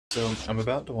So I'm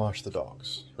about to wash the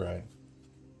dogs, right?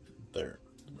 There.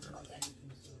 Where are they?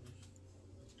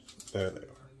 There they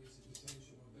are.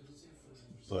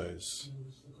 Blaze,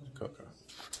 Coco.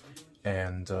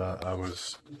 And I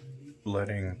was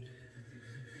letting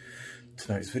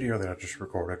tonight's video that I just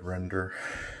recorded render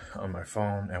on my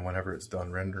phone, and whenever it's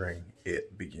done rendering,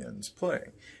 it begins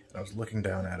playing. And I was looking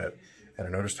down at it, and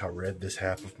I noticed how red this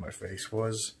half of my face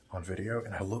was on video,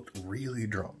 and I looked really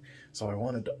drunk. So I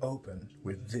wanted to open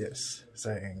with this,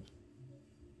 saying,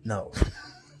 no.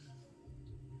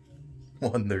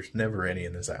 One, there's never any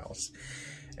in this house.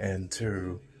 And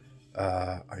two,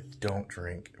 I don't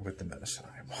drink with the medicine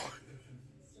I'm on.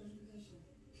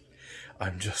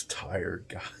 I'm just tired,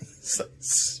 guys. I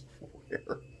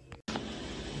swear.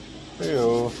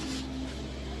 Heyo.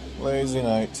 Lazy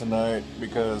night tonight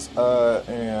because I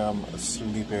am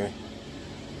sleepy.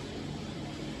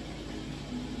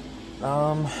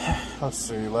 Let's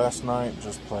see, last night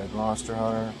just played Monster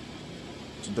Hunter.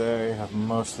 Today I've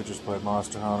mostly just played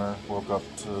Monster Hunter. Woke up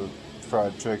to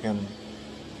fried chicken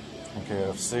and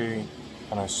KFC,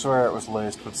 and I swear it was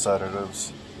laced with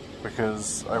sedatives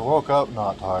because I woke up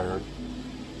not tired,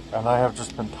 and I have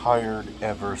just been tired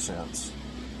ever since.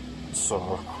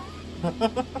 So,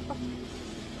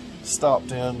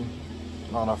 stopped in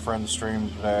on a friend's stream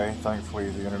today.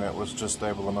 Thankfully the internet was just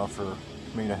stable enough for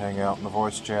me to hang out in the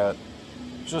voice chat.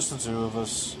 Just the two of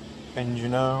us, and you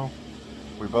know,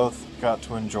 we both got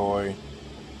to enjoy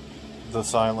the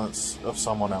silence of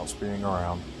someone else being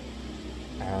around,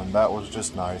 and that was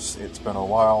just nice. It's been a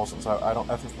while since I don't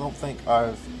think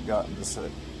I've gotten to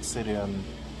sit in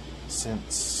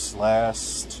since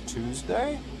last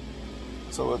Tuesday,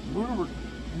 so we were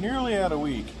nearly at a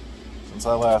week since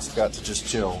I last got to just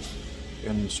chill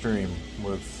in stream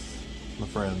with my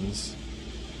friends.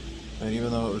 And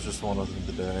even though it was just one of them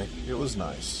today, it was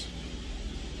nice.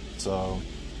 So,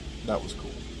 that was cool.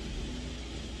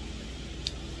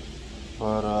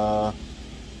 But,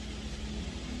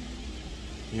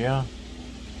 yeah.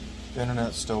 The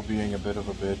internet's still being a bit of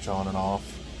a bitch on and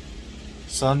off.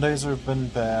 Sundays have been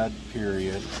bad,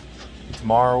 period.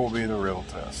 Tomorrow will be the real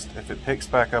test. If it picks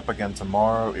back up again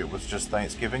tomorrow, it was just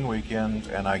Thanksgiving weekend,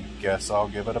 and I guess I'll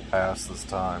give it a pass this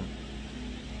time.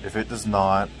 If it does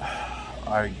not,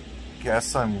 I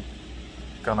guess I'm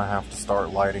gonna have to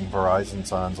start lighting Verizon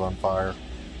signs on fire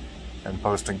and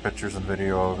posting pictures and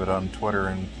video of it on Twitter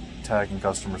and tagging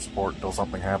customer support until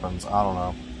something happens. I don't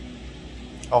know.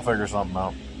 I'll figure something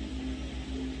out.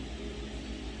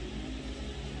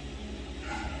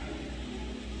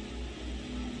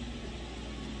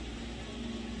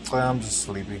 I'm just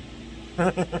sleepy.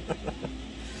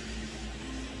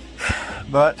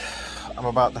 But I'm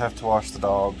about to have to wash the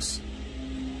dogs.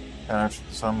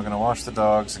 So I'm going to wash the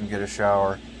dogs and get a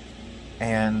shower.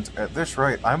 And at this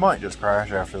rate, I might just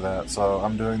crash after that. So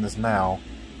I'm doing this now,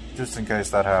 just in case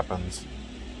that happens.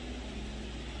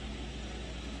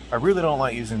 I really don't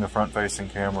like using the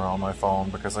front-facing camera on my phone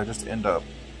because I just end up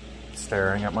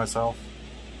staring at myself.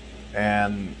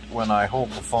 And when I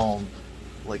hold the phone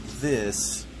like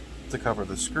this to cover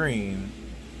the screen,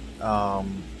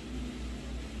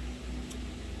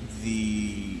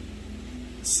 the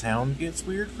sound gets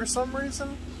weird for some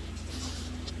reason.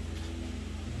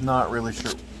 Not really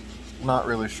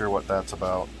sure what that's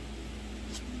about.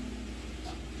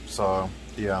 So,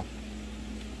 yeah.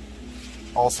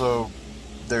 Also,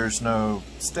 there's no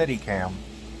Steadicam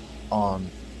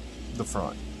on the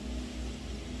front.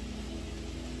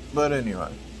 But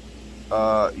anyway,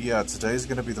 yeah, today's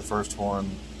gonna be the first one,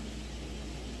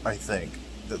 I think,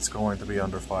 that's going to be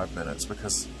under 5 minutes,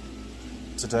 because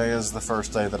today is the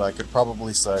first day that I could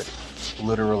probably say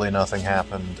literally nothing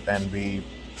happened and be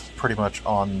pretty much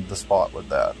on the spot with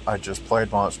that. I just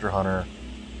played Monster Hunter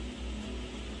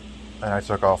and I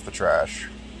took off the trash.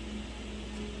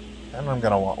 And I'm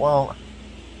gonna want, well,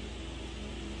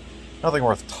 nothing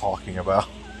worth talking about.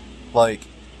 Like,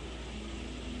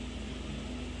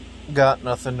 got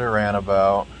nothing to rant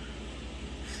about.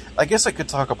 I guess I could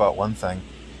talk about one thing.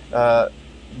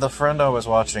 The friend I was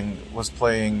watching was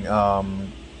playing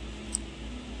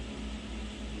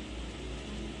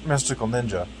Mystical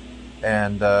Ninja,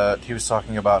 and he was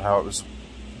talking about how it was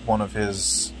one of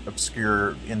his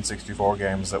obscure N64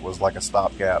 games that was like a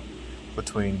stopgap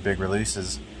between big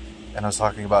releases, and I was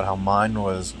talking about how mine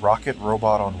was Rocket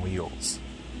Robot on Wheels.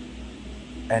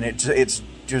 And it's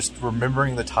just,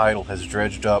 remembering the title has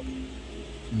dredged up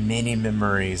many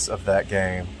memories of that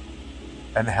game,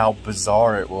 and how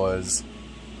bizarre it was.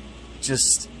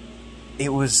 Just, it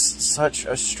was such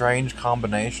a strange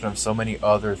combination of so many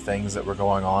other things that were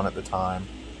going on at the time.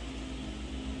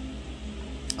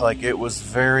 Like, it was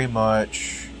very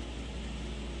much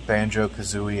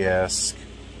Banjo-Kazooie-esque,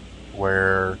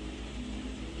 where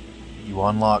you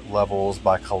unlock levels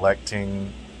by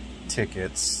collecting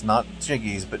tickets, not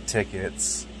jiggies, but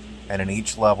tickets, and in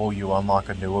each level you unlock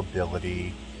a new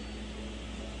ability.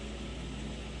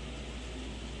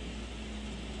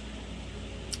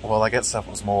 Well, I guess stuff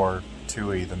was more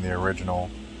 2-y than the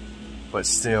original, but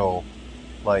still,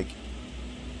 like,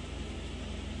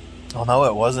 although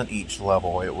it wasn't each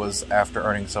level, it was after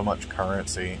earning so much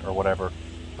currency or whatever,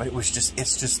 but it was just,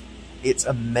 it's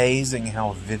amazing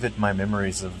how vivid my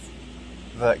memories of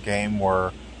that game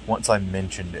were once I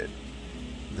mentioned it.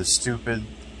 The stupid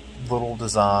little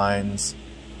designs,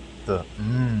 the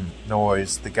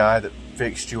noise the guy that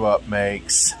fixed you up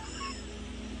makes.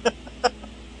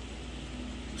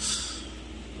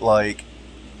 Like,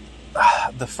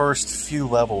 the first few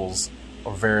levels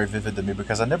are very vivid to me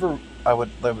because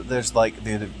there's like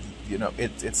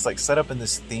it's like set up in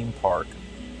this theme park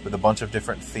with a bunch of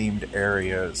different themed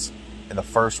areas, and the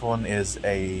first one is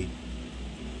a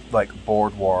like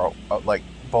boardwalk,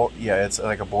 it's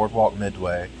like a boardwalk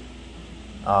midway.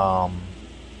 And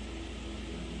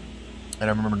I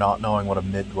remember not knowing what a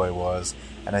midway was,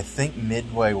 and I think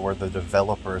Midway were the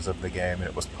developers of the game, and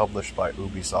it was published by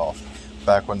Ubisoft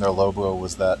back when their logo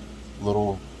was that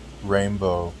little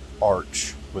rainbow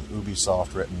arch with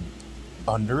Ubisoft written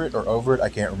under it or over it, I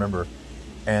can't remember.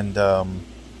 And I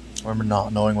remember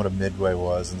not knowing what a Midway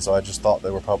was, and so I just thought they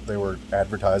were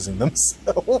advertising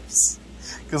themselves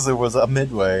because there was a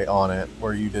Midway on it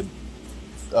where you did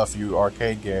a few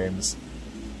arcade games,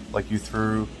 like you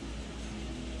threw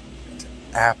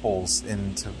apples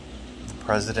into the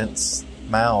president's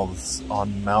mouths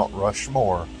on Mount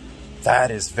Rushmore.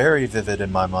 That is very vivid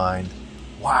in my mind.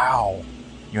 Wow.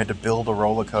 You had to build a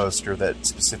roller coaster that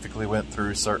specifically went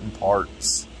through certain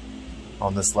parts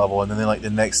on this level, and then like the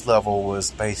next level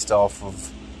was based off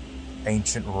of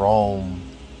ancient Rome,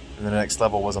 and the next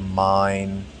level was a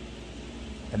mine,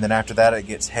 and then after that it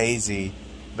gets hazy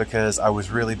because I was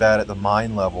really bad at the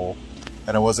mine level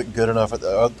and I wasn't good enough at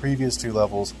the previous two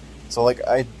levels. So like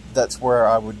that's where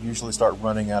I would usually start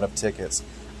running out of tickets.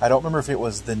 I don't remember if it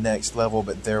was the next level,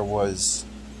 but there was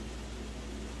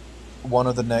one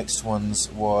of the next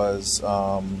ones was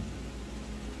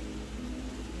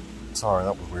sorry,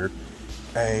 that was weird.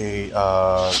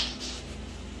 A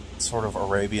sort of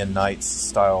Arabian Nights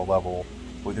style level.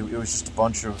 It was just a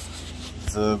bunch of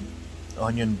the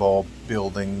onion ball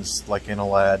buildings like in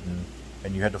Aladdin,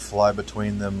 and you had to fly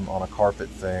between them on a carpet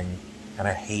thing, and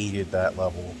I hated that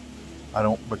level.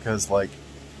 Because like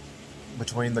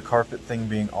between the carpet thing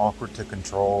being awkward to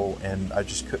control and I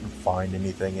just couldn't find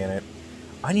anything in it.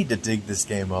 I need to dig this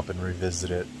game up and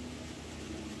revisit it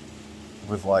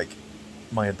with like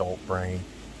my adult brain.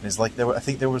 And it's like I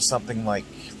think there was something like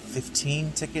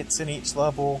 15 tickets in each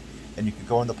level, and you could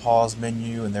go in the pause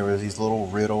menu and there were these little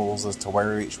riddles as to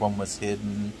where each one was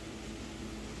hidden.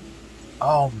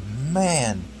 Oh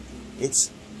man, it's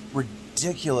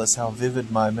ridiculous how vivid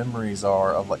my memories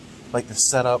are of like the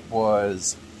setup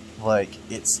was like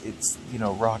it's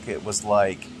Rocket was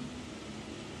like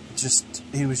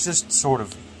he was just sort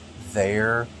of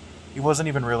there. He wasn't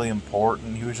even really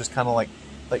important. He was just kind of like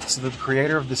so the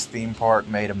creator of this theme park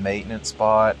made a maintenance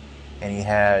spot, and he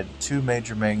had two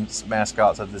major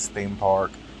mascots of this theme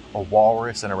park, a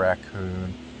walrus and a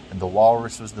raccoon, and the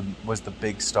walrus was the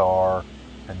big star,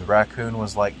 and the raccoon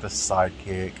was like the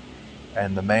sidekick,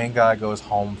 and the main guy goes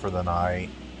home for the night,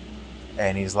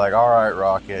 and he's like, alright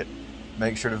Rocket,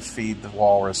 make sure to feed the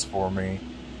walrus for me,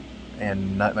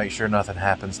 and make sure nothing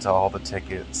happens to all the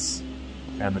tickets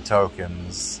and the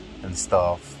tokens and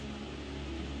stuff.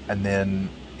 And then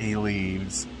he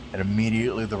leaves, and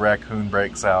immediately the raccoon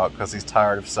breaks out because he's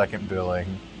tired of second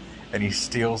billing, and he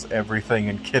steals everything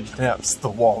and kidnaps the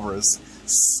walrus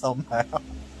somehow.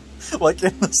 Like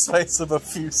in the space of a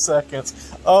few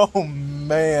seconds. Oh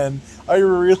man, I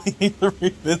really need to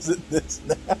revisit this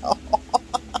now.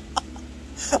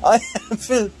 I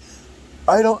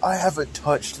haven't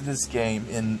touched this game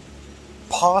in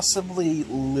possibly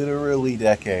literally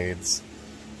decades.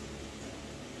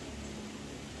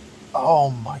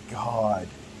 Oh my god.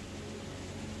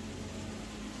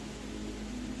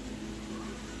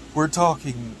 We're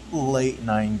talking late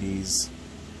 90s,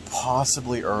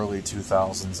 possibly early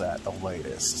 2000s at the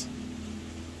latest.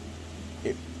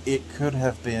 It could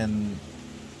have been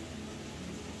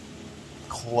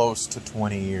close to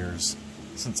 20 years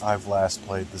since I've last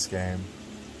played this game.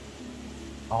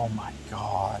 Oh my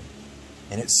god.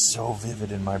 And it's so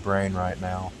vivid in my brain right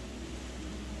now.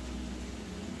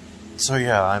 So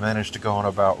yeah, I managed to go on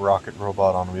about Rocket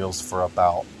Robot on Wheels for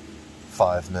about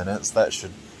 5 minutes. That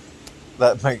should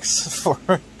That makes for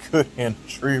a good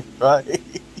entry, right?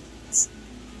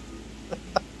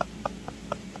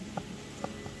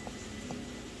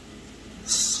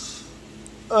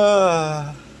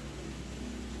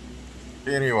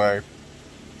 Anyway,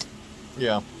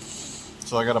 yeah.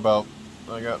 So I got about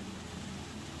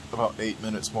 8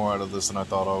 minutes more out of this than I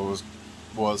thought I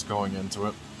was going into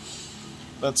it.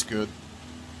 That's good.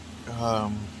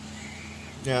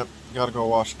 Yeah, gotta go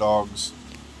wash dogs.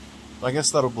 I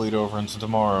guess that'll bleed over into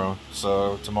tomorrow.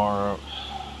 So tomorrow,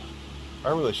 I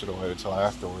really should have waited till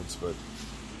afterwards, but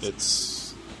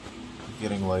it's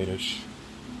getting late-ish.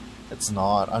 It's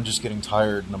not. I'm just getting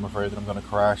tired, and I'm afraid that I'm gonna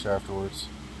crash afterwards.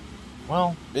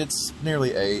 Well, it's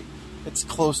nearly 8. It's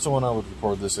close to when I would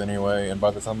record this anyway, and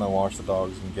by the time I wash the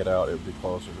dogs and get out, it would be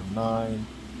closer to 9.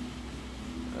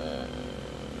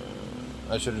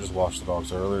 I should have just washed the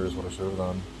dogs earlier is what I should have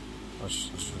done. I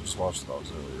should have just washed the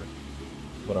dogs earlier.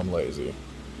 But I'm lazy,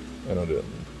 and I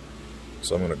didn't.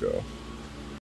 So I'm gonna go.